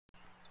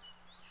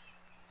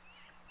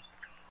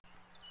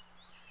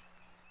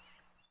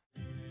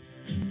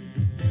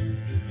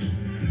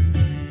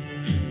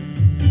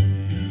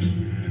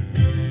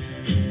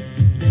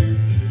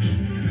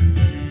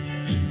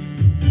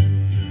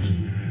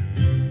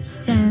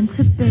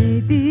Santa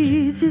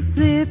baby, just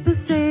slip a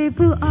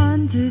sable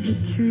under the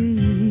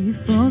tree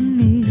for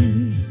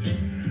me.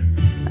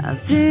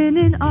 I've been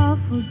an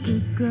awful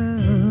good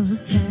girl,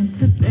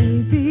 Santa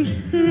baby,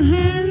 so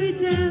hurry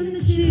down the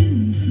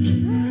chimney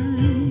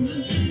tonight.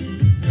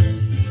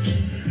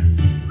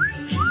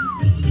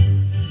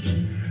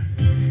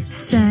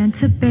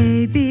 Santa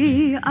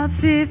baby, our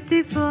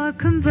 '54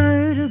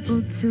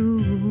 convertible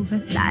to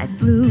light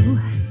blue.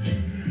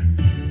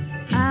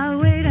 I'll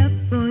wait up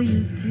for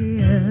you,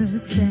 dear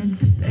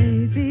Santa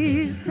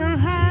baby, so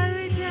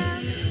hurry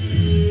down.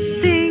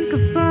 Think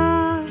of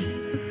all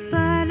the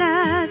fun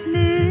I've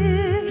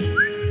missed.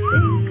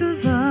 Think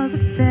of all the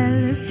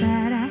fellas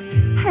that I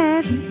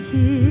haven't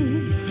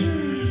kissed.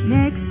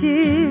 Next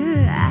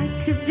year I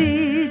could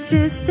be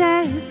just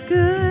as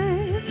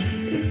good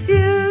if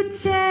you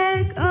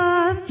check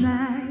off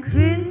my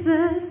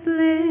Christmas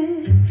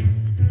list.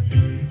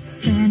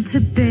 Santa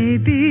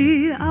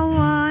baby, I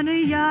want a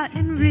yacht,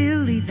 and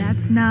really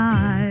that's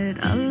not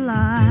a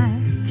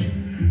lot.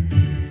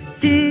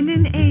 Been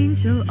an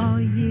angel all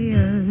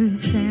year,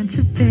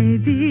 Santa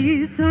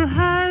baby, so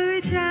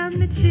hurry down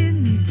the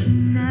chimney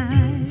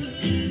tonight.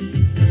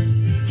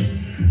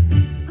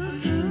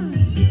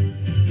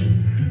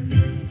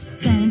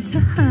 Santa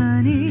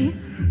honey,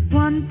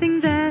 one thing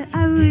that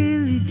I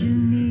really do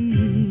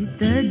need,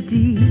 the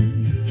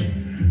deed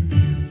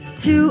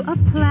to a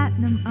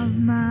platinum of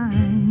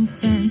mine,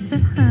 Santa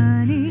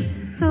honey,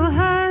 so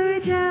hurry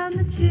down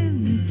the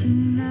chimney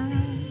tonight.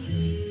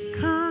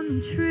 Come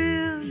and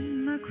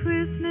trim my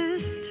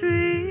Christmas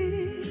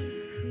tree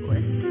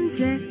with some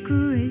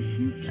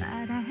decorations by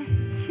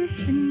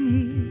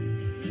Tiffany.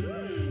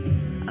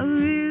 I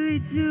really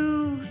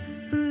do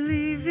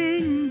believe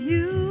in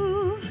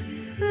you.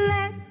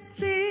 Let's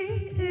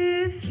see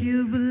if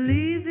you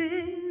believe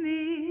in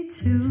me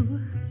too.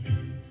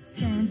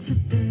 Santa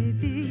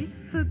baby,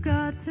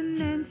 forgot to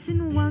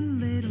mention one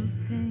little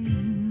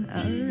thing,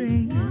 a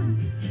ring.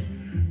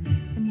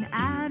 And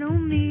I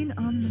don't mean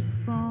on the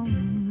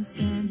phone,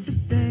 Santa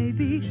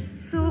baby,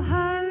 so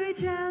hurry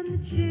down the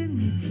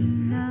chimney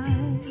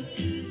tonight.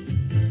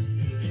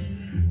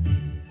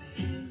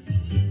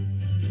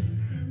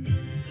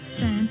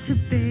 Santa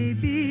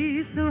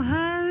baby, so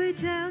hurry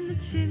down the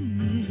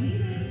chimney.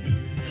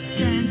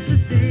 Santa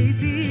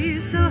baby,